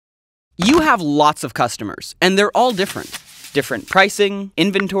You have lots of customers, and they're all different. Different pricing,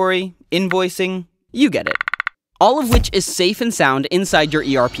 inventory, invoicing, you get it. All of which is safe and sound inside your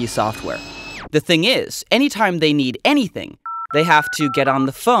ERP software. The thing is, anytime they need anything, they have to get on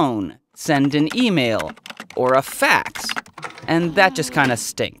the phone, send an email, or a fax, and that just kind of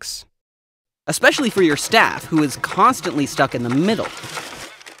stinks. Especially for your staff, who is constantly stuck in the middle.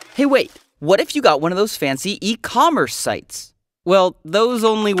 Hey wait, what if you got one of those fancy e-commerce sites? Well, those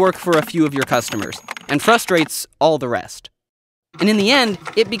only work for a few of your customers, and frustrates all the rest. And in the end,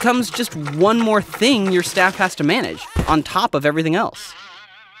 it becomes just one more thing your staff has to manage, on top of everything else.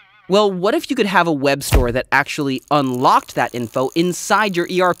 Well, what if you could have a web store that actually unlocked that info inside your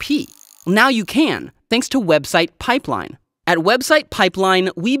ERP? Now you can, thanks to Website Pipeline. At Website Pipeline,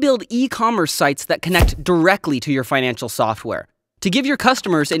 we build e-commerce sites that connect directly to your financial software to give your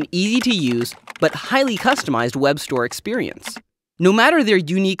customers an easy-to-use but highly customized web store experience. No matter their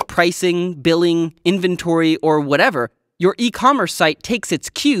unique pricing, billing, inventory, or whatever, your e-commerce site takes its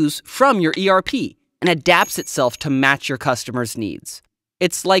cues from your ERP and adapts itself to match your customers' needs.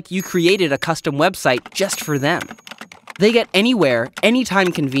 It's like you created a custom website just for them. They get anywhere,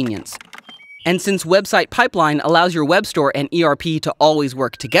 anytime convenience. And since Website Pipeline allows your web store and ERP to always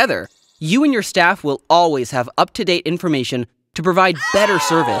work together, you and your staff will always have up-to-date information to provide better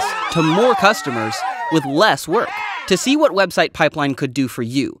service to more customers with less work. To see what Website Pipeline could do for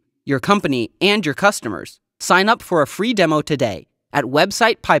you, your company, and your customers, sign up for a free demo today at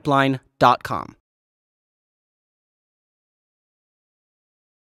websitepipeline.com.